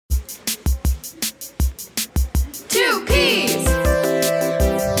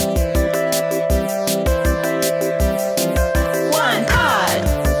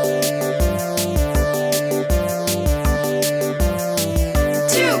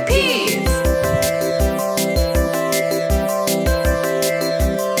peas.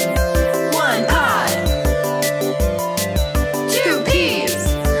 One pod. Two peas.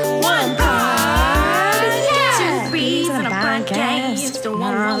 One pod. Yeah. Two peas and a podcast.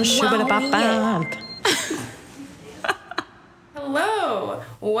 Hello.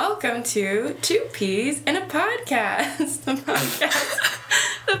 Welcome to Two Peas and a Podcast.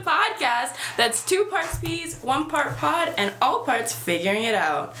 The podcast that's 2 parts peas, 1 part pod, and all parts figuring it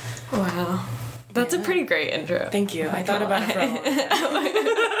out. Wow. That's a pretty great intro. Thank you. I thought about it for a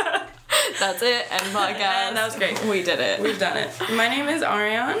while. That's it. End podcast. And that was great. We did it. We've done it. My name is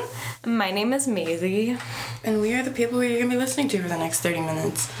Areyon. My name is Maisy. And we are the people who you're going to be listening to for the next 30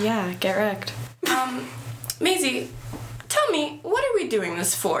 minutes. Yeah, get wrecked. Maisy, tell me, what are we doing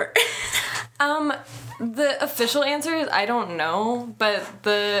this for? The official answer is I don't know, but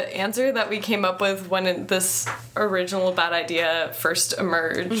the answer that we came up with when this original bad idea first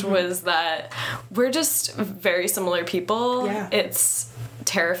emerged was that we're just very similar people. Yeah. It's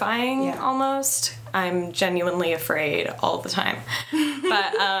terrifying almost. I'm genuinely afraid all the time.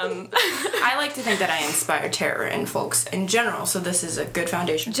 But I like to think that I inspire terror in folks in general, so this is a good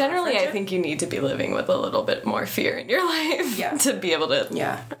foundation. Generally, I think you need to be living with a little bit more fear in your life to be able to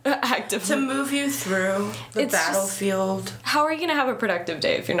actively... To move you through the battlefield. How are you going to have a productive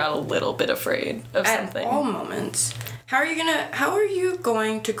day if you're not a little bit afraid of something? At all moments. How are you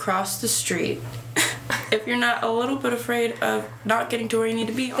going to cross the street if you're not a little bit afraid of not getting to where you need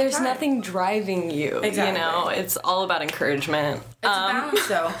to be on There's time? nothing driving you, exactly. You know? It's all about encouragement. It's a balance,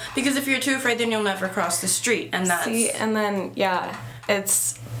 though. Because if you're too afraid, then you'll never cross the street, and that's... See, and then,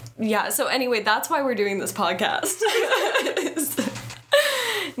 it's... Yeah, so anyway, that's why we're doing this podcast.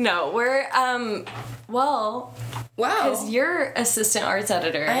 No, we're, Wow. Because you're assistant arts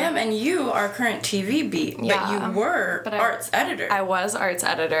editor. I am, and you are current TV beat, but you were arts editor. I was arts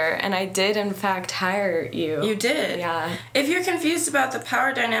editor, and I did, in fact, hire you. You did? Yeah. If you're confused about the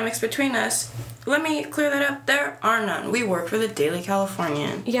power dynamics between us, let me clear that up. There are none. We work for the Daily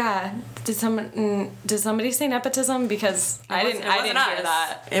Californian. Yeah. Did somebody say nepotism? Because I didn't hear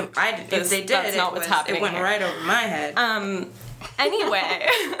that. If they did, that's not what's happening. It went right over my head. Anyway,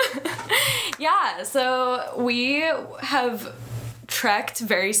 so we have trekked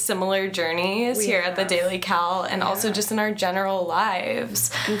very similar journeys at the Daily Cal and also just in our general lives.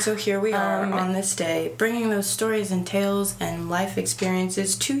 And so here we are on this day, bringing those stories and tales and life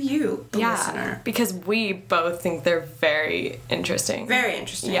experiences to you, the listener. Because we both think they're very interesting. Very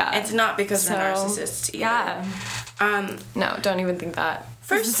interesting. Yeah. It's not because we're narcissists either. Yeah. No, don't even think that.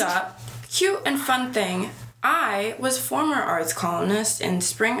 First up, cute and fun thing. I was former arts columnist in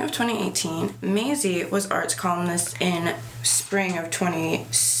spring of 2018. Maisy was arts columnist in spring of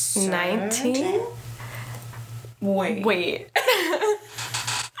 2019. Wait.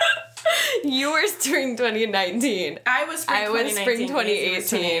 You were spring 2019. I was spring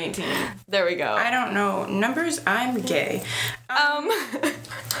 2018. There we go. I don't know numbers. I'm gay.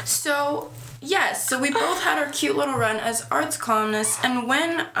 So... Yes, so we both had our cute little run as arts columnists, and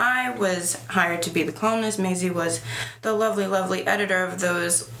when I was hired to be the columnist, Maisy was the lovely, lovely editor of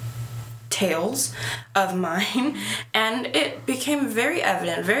those tales of mine, and it became very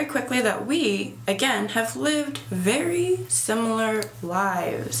evident very quickly that we, again, have lived very similar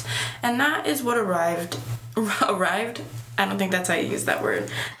lives, and that is what arrived? I don't think that's how you use that word.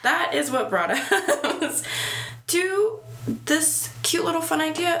 That is what brought us to this cute little fun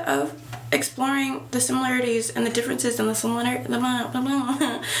idea of exploring the similarities and the differences and the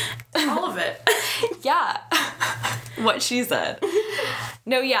all of it. Yeah. What she said.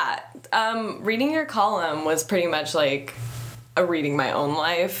 No, reading your column was pretty much like a reading my own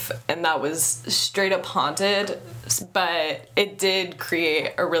life, and that was straight up haunted, but it did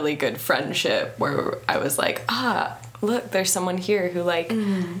create a really good friendship where I was like, look, there's someone here who,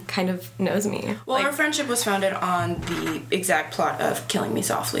 kind of knows me. Well, our friendship was founded on the exact plot of Killing Me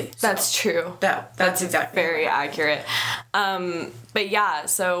Softly. So that's true. That's exactly very accurate. But yeah,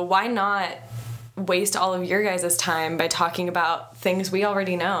 so why not waste all of your guys' time by talking about things we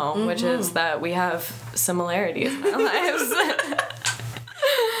already know, which is that we have similarities in our lives.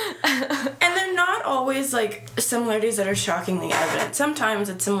 And they're not always, similarities that are shockingly evident. Sometimes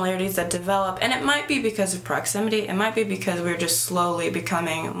it's similarities that develop, and it might be because of proximity. It might be because we're just slowly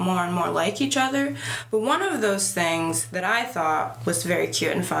becoming more and more like each other. But one of those things that I thought was very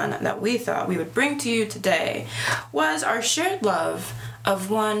cute and fun that we thought we would bring to you today was our shared love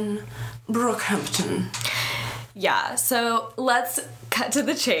of one Brockhampton. Yeah, so let's cut to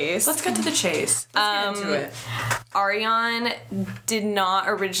the chase. Let's get to the chase. Let's get into it. Areyon did not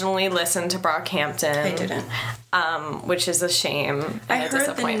originally listen to Brockhampton. I didn't. Which is a shame and I a heard the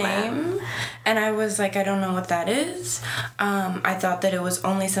disappointment. name, and I was like, I don't know what that is. I thought that it was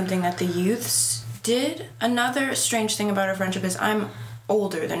only something that the youths did. Another strange thing about our friendship is I'm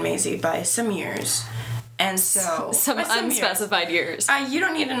older than Maisy by some years. And so... Some by unspecified years. You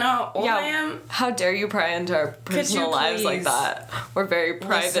don't need to know how old I am. How dare you pry into our personal lives like please, that? We're very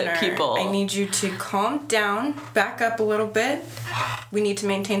private Listener, people. I need you to calm down, back up a little bit. We need to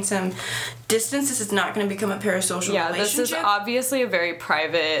maintain some distance. This is not going to become a parasocial relationship. This is obviously a very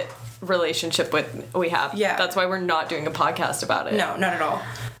private relationship we have. Yeah. That's why we're not doing a podcast about it. No, not at all.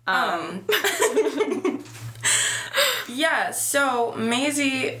 Yeah, so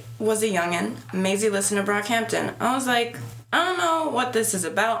Maisy was a youngin'. Maisy listened to Brockhampton. I was like, I don't know what this is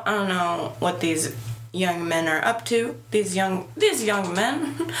about. I don't know what these young men are up to. These young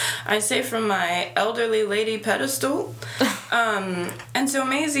men. I say from my elderly lady pedestal. And so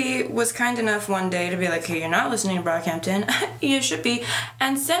Maisy was kind enough one day to be like, hey, you're not listening to Brockhampton. You should be.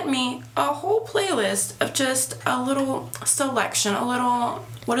 And sent me a whole playlist of just a little selection, a little,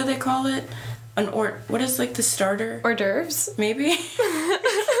 what do they call it? What is like the starter? Hors d'oeuvres? Maybe?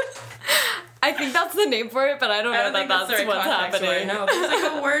 I think that's the name for it, but I don't know think that's the right what's context happening. No, there's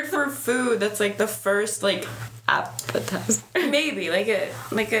like a word for food that's like the first like Appetizer. maybe like a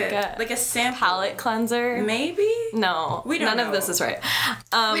sample Palate cleanser? maybe. No. We don't None know. of this is right.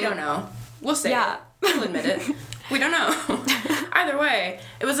 We don't know. We'll say Yeah. it. We'll admit it. We don't know. Either way,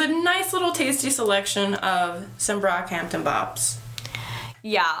 it was a nice little tasty selection of some Brockhampton bops.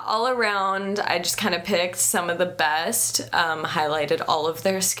 Yeah, all around, I just kind of picked some of the best, highlighted all of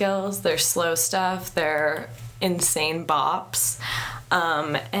their skills, their slow stuff, their insane bops,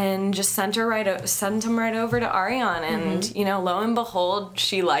 and just sent them right over to Areyon. And, lo and behold,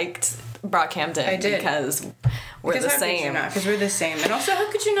 she liked Brockhampton. I did. Because we're the same. Because we're the same. And also, how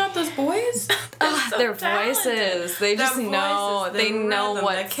could you not? Those boys? So their talented. voices. They just know. The They know rhythm,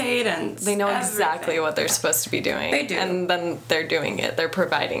 what. the cadence. They know exactly everything. what they're supposed to be doing. They do. And then they're doing it. They're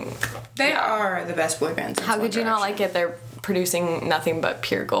providing. They are the best boy bands. How could you not like it? They're producing nothing but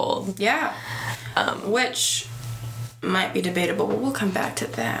pure gold. Yeah. Which might be debatable, but we'll come back to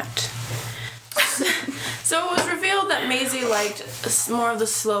that. So it was revealed that Maisy liked more of the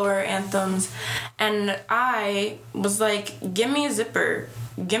slower anthems, and I was like, give me a Zipper.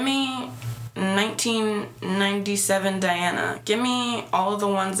 Give me 1997 Diana. Give me all of the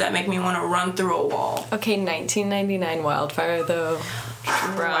ones that make me want to run through a wall. Okay, 1999 Wildfire, though.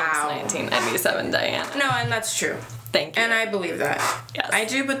 Wow. 1997 Diana. No, and that's true. Thank you. And I believe that. Yes. I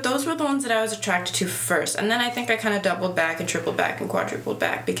do, but those were the ones that I was attracted to first. And then I think I kind of doubled back and tripled back and quadrupled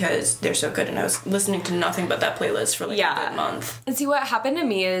back because they're so good. And I was listening to nothing but that playlist for like a good month. And see, what happened to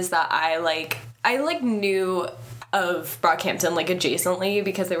me is that I knew of Brockhampton like adjacently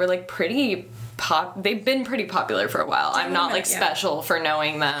because they were like pretty they've been pretty popular for a while. I'm not like special for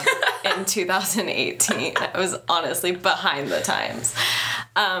knowing them in 2018. I was honestly behind the times.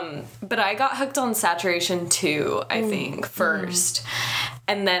 But I got hooked on Saturation 2, I think, first.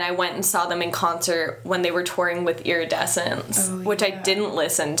 And then I went and saw them in concert when they were touring with Iridescence, which I didn't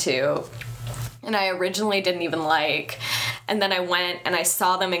listen to. And I originally didn't even like. And then I went and I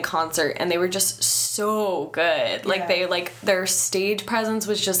saw them in concert and they were just so good. Like their stage presence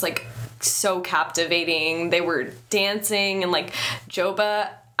was just like so captivating. They were dancing and like Joba,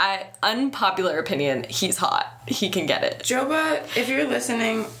 unpopular opinion, he's hot. He can get it. Joba, if you're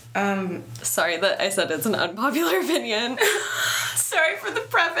listening, sorry that I said it's an unpopular opinion. sorry for the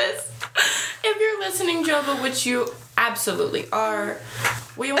preface. If you're listening, Joba, which you absolutely are,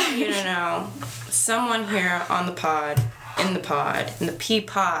 we want you to know someone here on the pod, in the P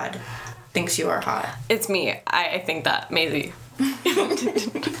pod, thinks you are hot. It's me. I think that, Maisy.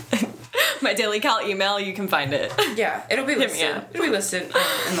 My Daily Cal email, you can find it. Yeah, it'll be listed. It'll be listed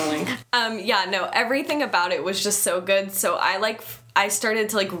in the link. Everything about it was just so good. So I started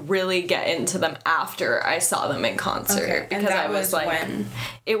to like really get into them after I saw them in concert. Okay. Because And that I was like, when?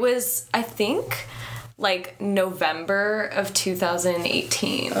 It was, I think, like November of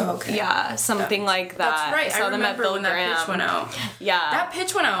 2018. Oh, okay. Yeah, something like that. That's right. I saw them at remember Bill when Graham. that pitch went out. Yeah. That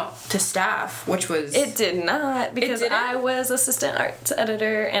pitch went out to staff, which was... It did not, because didn't? I was assistant arts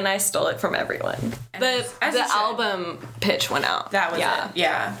editor and I stole it from everyone. The as you said. album pitch went out. That was it.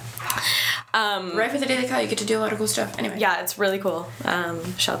 Yeah. Right for the Daily Cal, you get to do a lot of cool stuff. Anyway. Yeah, it's really cool.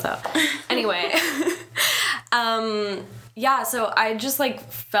 Shouts out. Anyway. Yeah, so I just like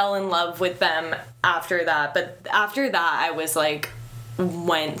fell in love with them after that. But after that, I was like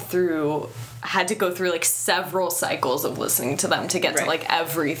had to go through like several cycles of listening to them to get to like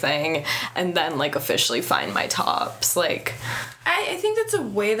everything and then like officially find my tops. Like I think that's a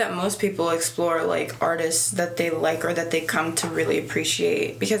way that most people explore like artists that they like or that they come to really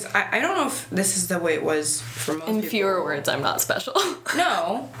appreciate, because I don't know if this is the way it was for most people. In fewer words, I'm not special.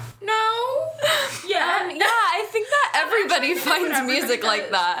 No. Yeah. I think that everybody finds music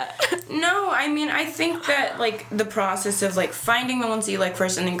like that. No, I mean, I think that, like, the process of, like, finding the ones that you like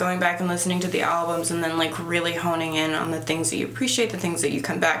first and then going back and listening to the albums and then, like, really honing in on the things that you appreciate, the things that you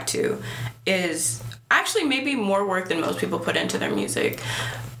come back to, is actually maybe more work than most people put into their music.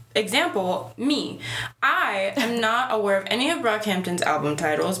 Example, me. I am not aware of any of Brockhampton's album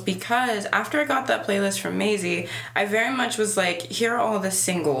titles because after I got that playlist from Maisy, I very much was like, here are all the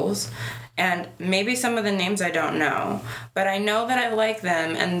singles, and maybe some of the names I don't know, but I know that I like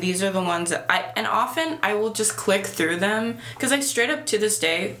them, and these are the ones that and often I will just click through them, because I straight up to this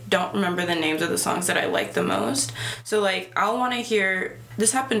day don't remember the names of the songs that I like the most. So, like, I'll want to hear,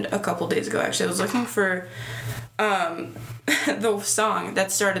 this happened a couple days ago, actually. I was looking for, the song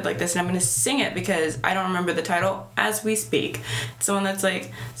that started like this, and I'm gonna sing it because I don't remember the title as we speak. It's the one that's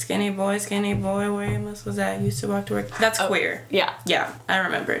like, skinny boy, where your muscles at, used to walk to work. That's Queer. Yeah, I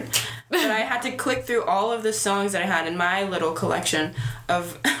remembered. But I had to click through all of the songs that I had in my little collection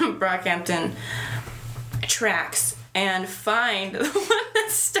of Brockhampton tracks and find the one that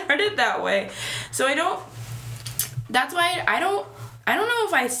started that way. So that's why I don't know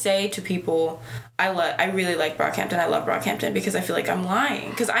if I say to people, I really like Brockhampton, I love Brockhampton, because I feel like I'm lying,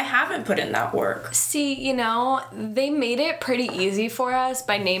 because I haven't put in that work. See, you know, they made it pretty easy for us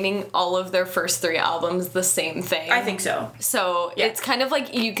by naming all of their first 3 albums the same thing. I think so. So yeah. It's kind of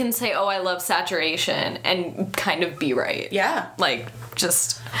like you can say, oh, I love Saturation, and kind of be right. Yeah. Like,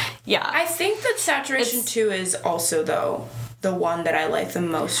 just, yeah. I think that Saturation 2 is also, though, the one that I like the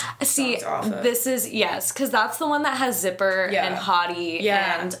most. See, off of. This is, yes, because that's the one that has Zipper and Hottie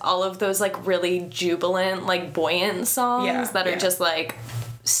and all of those, like, really jubilant, like, buoyant songs that are just, like,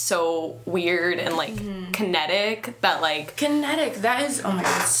 so weird and, like, kinetic that, like... Kinetic, that is, oh my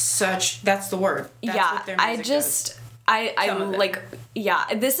god, that's the word. That's what their music does. I like,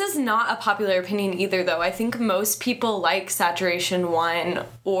 yeah, this is not a popular opinion either, though. I think most people like Saturation 1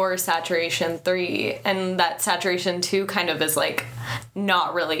 or Saturation 3, and that Saturation 2 kind of is, like,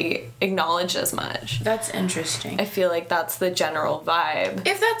 not really acknowledged as much. That's interesting. I feel like that's the general vibe.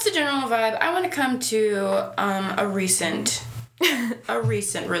 If that's the general vibe, I want to come to a recent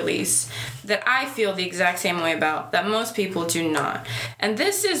release that I feel the exact same way about, that most people do not. And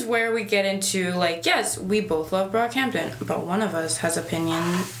this is where we get into, like, yes, we both love Brockhampton, but one of us has opinion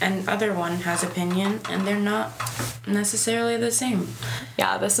and other one has opinion, and they're not necessarily the same.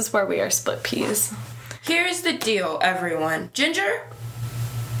 Yeah, this is where we are split peas. Here's the deal, everyone. Ginger,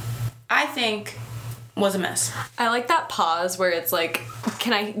 I think, was a mess. I like that pause where it's like,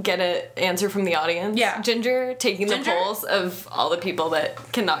 can I get an answer from the audience? Yeah. Ginger taking the pulse of all the people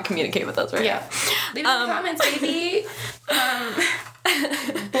that cannot communicate with us right now. Leave in the comments, baby.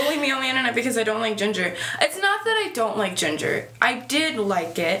 Bully me on the internet because I don't like Ginger. It's not that I don't like Ginger. I did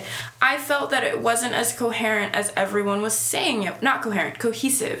like it. I felt that it wasn't as coherent as everyone was saying it. Not coherent,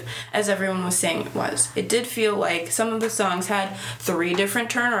 cohesive as everyone was saying it was. It did feel like some of the songs had 3 different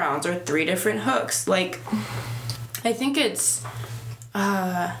turnarounds or 3 different hooks. Like, I think it's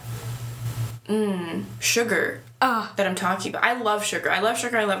Sugar that I'm talking about. I love Sugar. I love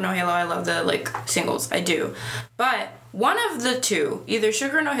Sugar. I love No Halo. I love the, like, singles. I do. But one of the two, either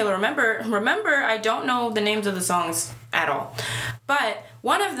Sugar or No Halo, remember, I don't know the names of the songs at all. But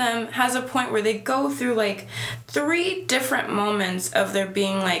one of them has a point where they go through, like, 3 different moments of there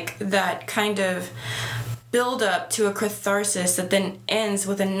being, like, that kind of build up to a catharsis that then ends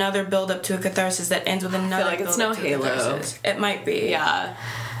with another build up to a catharsis that ends with another I feel like it's No Halo. It might be. Yeah.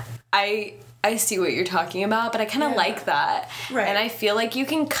 I see what you're talking about, but I kind of like that. Right. And I feel like you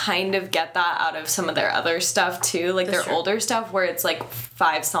can kind of get that out of some of their other stuff, too. Like, their older stuff where it's, like,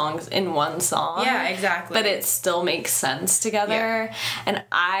 5 songs in one song. Yeah, exactly. But it still makes sense together. Yeah. And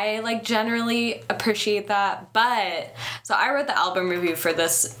I, like, generally appreciate that. But, so I wrote the album review for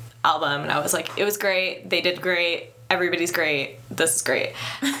this album, and I was like, it was great. They did great. Everybody's great. This is great.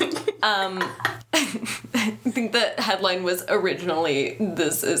 I think the headline was originally,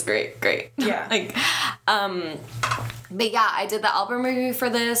 this is great. Yeah. Like, but yeah, I did the album review for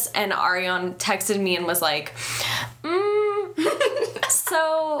this, and Areyon texted me and was like,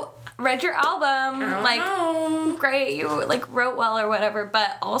 so read your album, like, great, you, like, wrote well or whatever,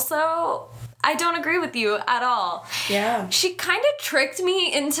 but also, I don't agree with you at all. Yeah. She kind of tricked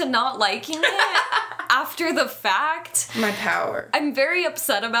me into not liking it. after the fact, My power. I'm very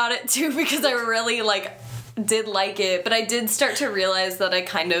upset about it too because I really did like it, but I did start to realize that I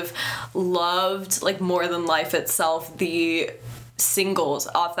kind of loved More Than Life itself, the singles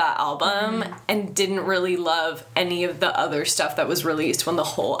off that album, and didn't really love any of the other stuff that was released when the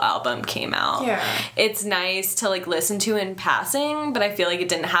whole album came out. Yeah. It's nice to listen to in passing, but I feel like it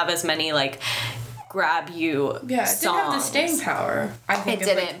didn't have as many grab you Yeah, it songs. didn't have the staying power. I think It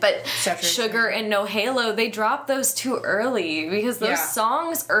didn't, but saturation. Sugar and No Halo, they dropped those too early because those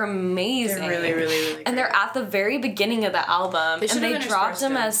songs are amazing. They're really, really, really And they're at the very beginning of the album, and they dropped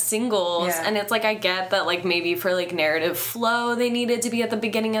them as singles, and it's I get that maybe for narrative flow they needed to be at the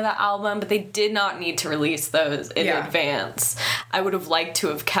beginning of the album, but they did not need to release those in advance. I would have liked to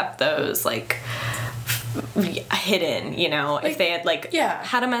have kept those hidden, if they had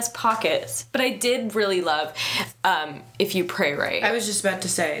had them as pockets. But I did really love If You Pray Right. I was just about to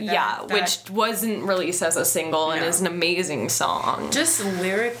say that, which wasn't released as a single and is an amazing song. Just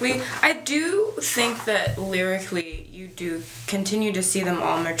lyrically, I do think that lyrically you do continue to see them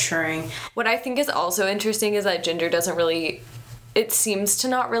all maturing. What I think is also interesting is that Ginger doesn't really, it seems to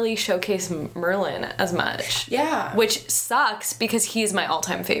not really showcase Merlin as much. Yeah. Which sucks because he's my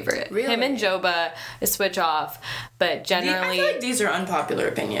all-time favorite. Really? Him and Joba switch off, but generally... I feel like these are unpopular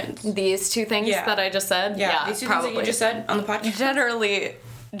opinions. These two things that I just said? Yeah, these two probably. things that you just said on the podcast?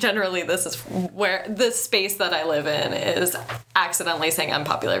 Generally, this is where the space that I live in is accidentally saying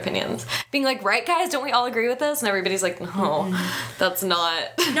unpopular opinions. Being right, guys, don't we all agree with this? And everybody's no, that's not...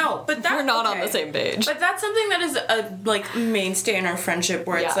 No, but that... We're not on the same page. But that's something that is a, mainstay in our friendship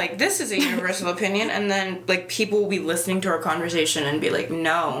where it's this is a universal opinion, and then, people will be listening to our conversation and be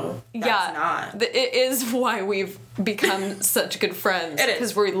no, that's not. It is why we've become such good friends. It is.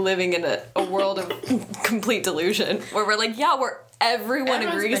 Because we're living in a world of complete delusion where we're everyone Everyone's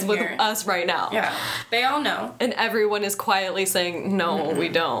agrees been with here. us right now. Yeah, they all know. And everyone is quietly saying, no, we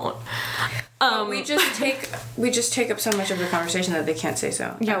don't. But we just take up so much of the conversation that they can't say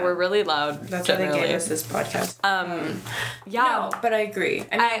so. Yeah, we're really loud. That's generally. why they gave us this podcast. Yeah. No, but I agree.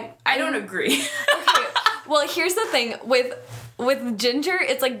 I don't agree. Okay, well, here's the thing. With Ginger,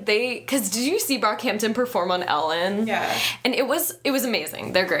 it's because did you see Brockhampton perform on Ellen? Yeah. And it was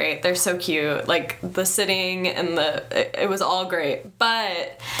amazing. They're great. They're so cute. The sitting and it was all great.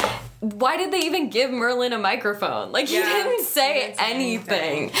 But why did they even give Merlin a microphone? He didn't say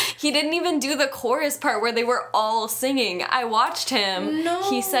anything. He didn't even do the chorus part where they were all singing. I watched him. No.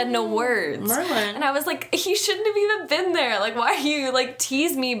 He said no words. Merlin. And I was he shouldn't have even been there. Why are you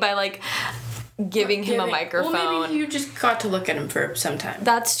tease me by giving him a microphone? Well, maybe you just got to look at him for some time.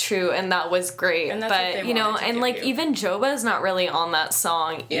 That's true, and that was great. And that's what but they wanted to and give you. even Joba's not really on that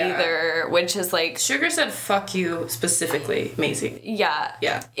song either, which is Sugar said "fuck you" specifically, Maisy. yeah.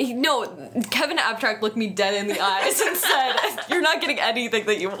 Yeah. No, Kevin Abstract looked me dead in the eyes and said, "You're not getting anything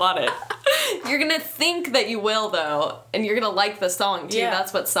that you wanted. You're gonna think that you will though, and you're gonna like the song too. Yeah.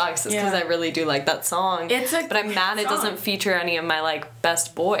 That's what sucks. Is because I really do like that song. But I'm mad it doesn't feature any of my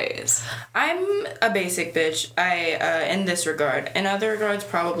best boys. I'm a basic bitch. In this regard, in other regards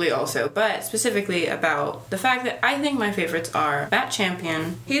probably also, but specifically about the fact that I think my favorites are Matt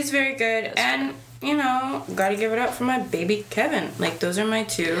Champion. He's very good, and gotta give it up for my baby Kevin. Those are my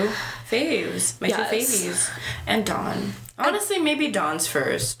two faves, my two favies, and Dawn. Honestly, maybe Dawn's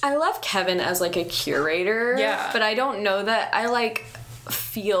first. I love Kevin as a curator. Yeah. But I don't know that I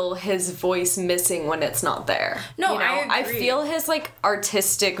feel his voice missing when it's not there. No, I agree. feel his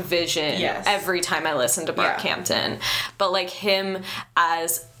artistic vision every time I listen to Brockhampton. But him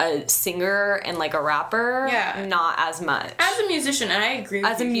as a singer and a rapper, not as much. As a musician, and I agree with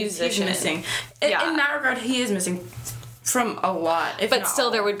as a you, musician, he's missing. In that regard, he is missing from a lot. But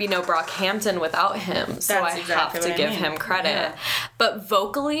still, there would be no Brockhampton without him, so I have to give him credit. Yeah. But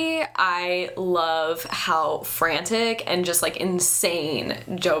vocally, I love how frantic and just insane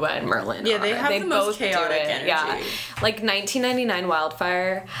Joba and Merlin are. Yeah, they have the most chaotic energy. Yeah, 1999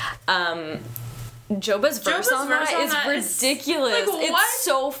 Wildfire. Joba's verse on that is ridiculous. It's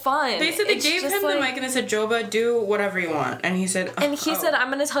so fun. They said they gave him the mic and they said, Joba, do whatever you want. And he said, and he said, I'm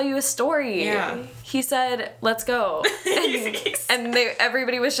going to tell you a story. Yeah. He said, let's go. And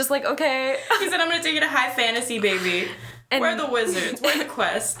everybody was just okay. He said, I'm going to take you to high fantasy, baby. We're the wizards. We're the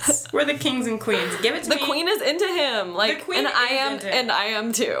quests. We're the kings and queens. Give it to me. The queen is into him. And I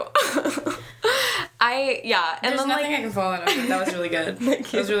am too. And There's nothing I can follow that up. That was really good.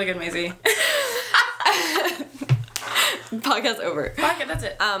 That was really good, Maisy. Podcast over. Podcast, that's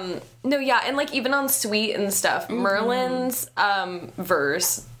it. No, yeah, and even on Sweet and stuff, Merlin's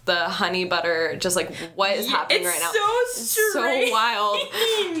verse the honey butter, just like what is happening right now. It's so wild.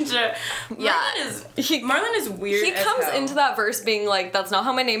 Marlon is weird. He comes into that verse being like, that's not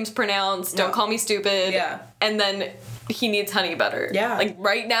how my name's pronounced, don't call me stupid. Yeah. And then he needs honey butter. Yeah. Like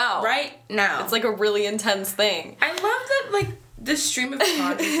right now. It's like a really intense thing. I love that, like, the stream of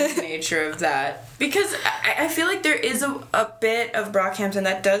consciousness nature of that, because I feel like there is a bit of Brockhampton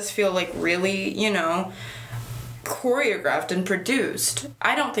that does feel like really, you know, choreographed and produced.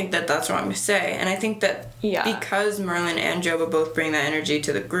 I don't think that that's wrong to say, and I think that because Merlin and Joba both bring that energy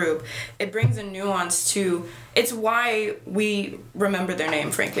to the group, it brings a nuance to. It's why we remember their name,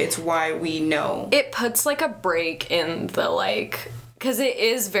 frankly. It's why we know. It puts like a break in the like. Because it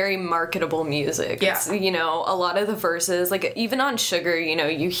is very marketable music. Yeah. It's, you know, a lot of the verses, like, even on Sugar, you know,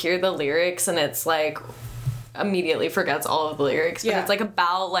 you hear the lyrics and it's, like, immediately forgets all of the lyrics. But it's, like,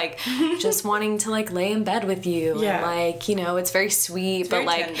 about, like, just wanting to, like, lay in bed with you. Yeah. And, like, you know, it's very sweet, but,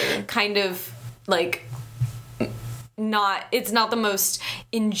 like, tender. Kind of, like... It's not the most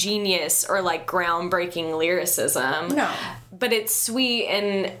ingenious or like groundbreaking lyricism. No. But it's sweet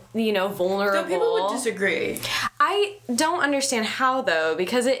and, you know, vulnerable. Some people would disagree. I don't understand how though,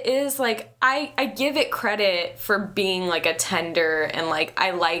 because it is like, I give it credit for being like a tender and like,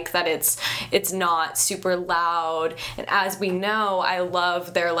 I like that it's not super loud. And as we know, I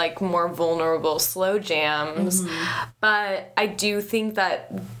love their like more vulnerable slow jams. Mm-hmm. But I do think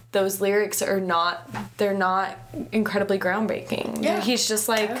that those lyrics they're not incredibly groundbreaking. Yeah. He's just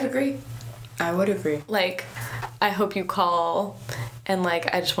like... I would agree. Like, I hope you call, and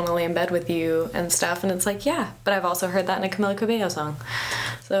like, I just want to lay in bed with you and stuff. And it's like, yeah, but I've also heard that in a Camila Cabello song.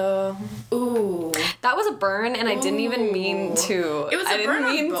 So... Ooh. That was a burn, and I didn't even mean to... It was a burn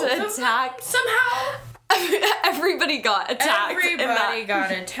on both to attack... Somehow... Everybody got attacked. Everybody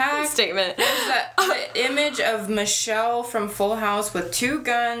got attacked. Statement. There's the image of Michelle from Full House with 2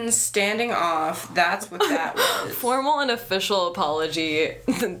 guns standing off. That's what that was. Formal and official apology.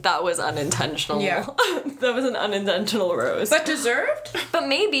 That was unintentional. Yeah. That was an unintentional roast. But deserved? But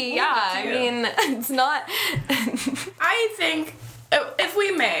maybe, yeah. I mean, it's not... I think,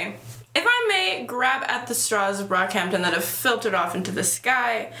 if I may grab at the straws of Brockhampton that have filtered off into the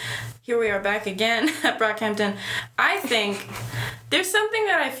sky, here we are back again at Brockhampton. I think there's something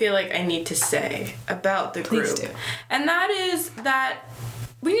that I feel like I need to say about the group. Please do. And that is that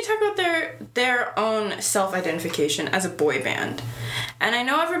we need to talk about their own self-identification as a boy band. And I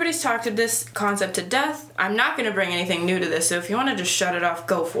know everybody's talked of this concept to death. I'm not going to bring anything new to this, so if you want to just shut it off,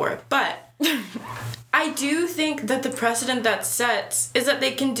 go for it. But... I do think that the precedent that sets is that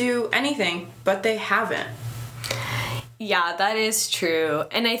they can do anything, but they haven't. Yeah, that is true.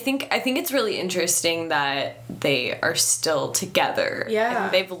 And I think it's really interesting that they are still together. Yeah.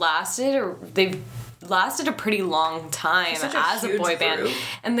 And they've lasted a pretty long time as a boy band.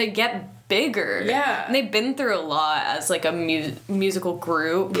 And they get bigger. Yeah. And they've been through a lot as like a musical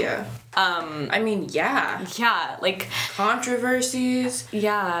group. Yeah. I mean, yeah. Yeah, like... Controversies.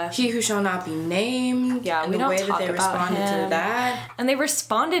 Yeah. He Who Shall Not Be Named. Yeah, and the way that they responded to that. And they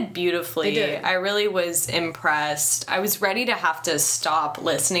responded beautifully. They did. I really was impressed. I was ready to have to stop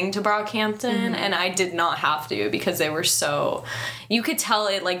listening to Brockhampton, and I did not have to because they were so... You could tell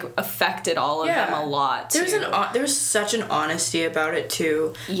it, like, affected all of them a lot, too. There was such an honesty about it,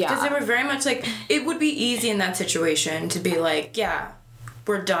 too. Yeah. Because they were very much like... It would be easy in that situation to be like, yeah...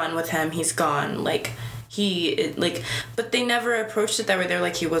 We're done with him. He's gone. Like, but they never approached it that way. They're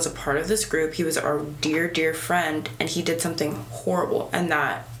like, he was a part of this group. He was our dear, dear friend, and he did something horrible. And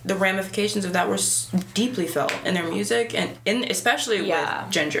that the ramifications of that were deeply felt in their music, and especially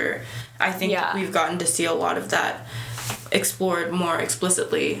with Ginger. I think we've gotten to see a lot of that explored more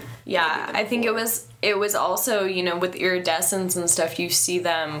explicitly. Yeah, I think it was also, you know, with Iridescence and stuff, you see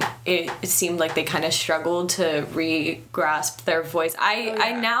them, it seemed like they kind of struggled to re-grasp their voice.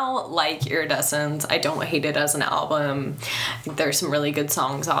 I now like Iridescence. I don't hate it as an album. I think there's some really good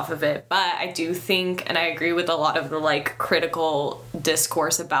songs off of it, but I do think, and I agree with a lot of the, like, critical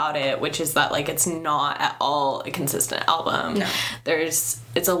discourse about it, which is that, like, it's not at all a consistent album. No.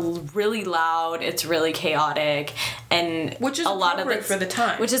 It's a really loud, it's really chaotic, and which is a lot of appropriate for the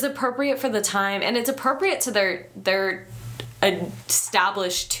time. Which is appropriate for the time, and it's appropriate to their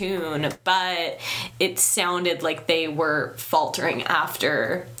established tune, but it sounded like they were faltering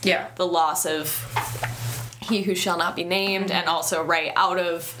after the loss of He Who Shall Not Be Named, and also right out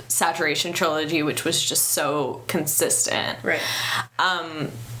of Saturation Trilogy, which was just so consistent. Right.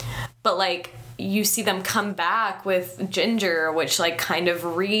 But, like, you see them come back with Ginger, which like kind of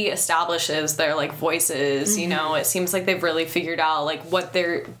reestablishes their like voices. You know, it seems like they've really figured out like what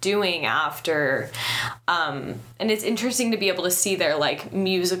they're doing after, and it's interesting to be able to see their like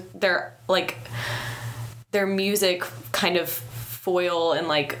music, their music kind of foil and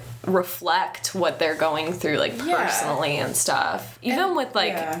like reflect what they're going through like personally and stuff. Even with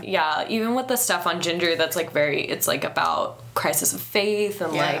like even with the stuff on Ginger that's like it's like about crisis of faith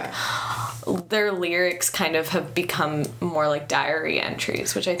and like their lyrics kind of have become more like diary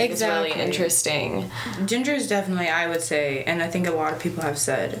entries, which I think is really interesting. Ginger is definitely, I would say, and I think a lot of people have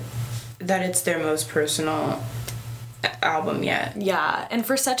said that it's their most personal album yet. Yeah, and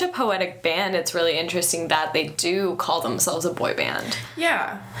for such a poetic band, it's really interesting that they do call themselves a boy band.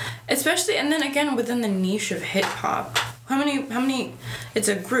 Yeah, especially, and then again within the niche of hip hop, how many? It's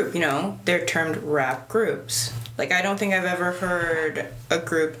a group, you know. They're termed rap groups. Like, I don't think I've ever heard a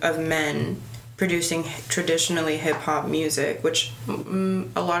group of men producing traditionally hip hop music, which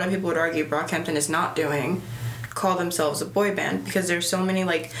a lot of people would argue Brockhampton is not doing, call themselves a boy band, because there's so many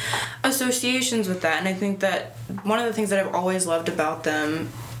like associations with that. And I think that one of the things that I've always loved about them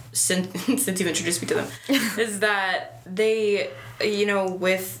since you've introduced me to them is that they, you know,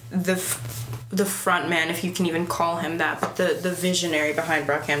 with the front man, if you can even call him that, but the visionary behind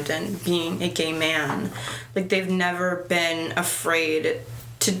Brockhampton being a gay man, like they've never been afraid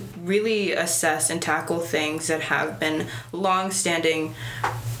to really assess and tackle things that have been long-standing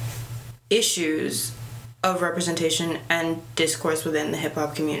issues of representation and discourse within the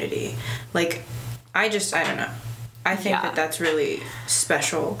hip-hop community. Like, I don't know. I think that that's really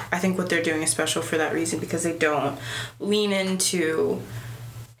special. I think what they're doing is special for that reason, because they don't lean into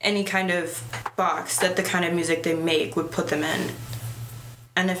any kind of box that the kind of music they make would put them in.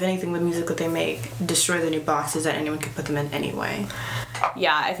 And if anything, the music that they make destroy the new boxes that anyone could put them in anyway.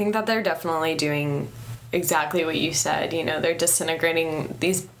 Yeah, I think that they're definitely doing exactly what you said. You know, they're disintegrating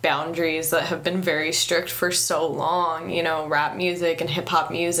these boundaries that have been very strict for so long. You know, rap music and hip-hop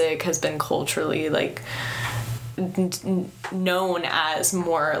music has been culturally, like, known as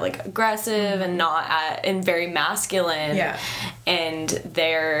more, like, aggressive and and very masculine. Yeah. And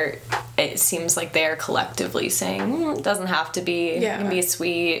it seems like they're collectively saying, it doesn't have to be, it can be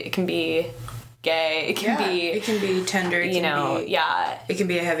sweet, it can be gay, it can be tender, it can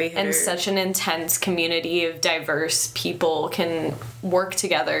be a heavy hitter. And such an intense community of diverse people can work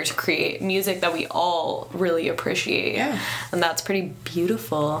together to create music that we all really appreciate. Yeah. And that's pretty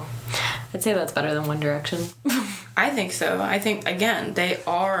beautiful. I'd say that's better than One Direction. I think so. I think, again, they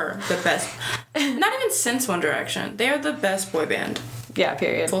are the best. Not even since One Direction. They are the best boy band. Yeah,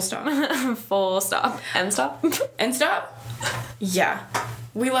 period. Full stop. Full stop. End stop? End stop? Yeah.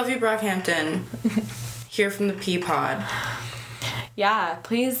 We love you, Brockhampton. Here from the P-Pod. Yeah,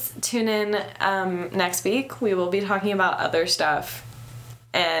 please tune in next week. We will be talking about other stuff.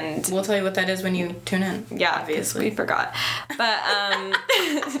 And we'll tell you what that is when you tune in. Yeah, obviously. We forgot. But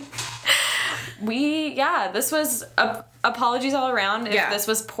this was apologies all around if this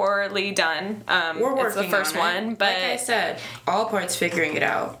was poorly done. We're working it's the first on it. one, but like I said, all parts figuring it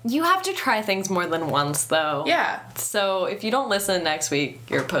out. You have to try things more than once, though. Yeah. So if you don't listen next week,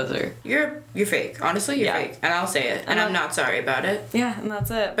 you're a poser. You're fake. Honestly, you're fake, and I'll say it, and I'm not sorry about it. Yeah, and that's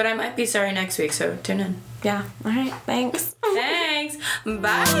it. But I might be sorry next week, so tune in. Yeah. All right. Thanks. Thanks.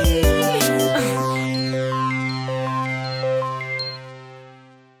 Bye.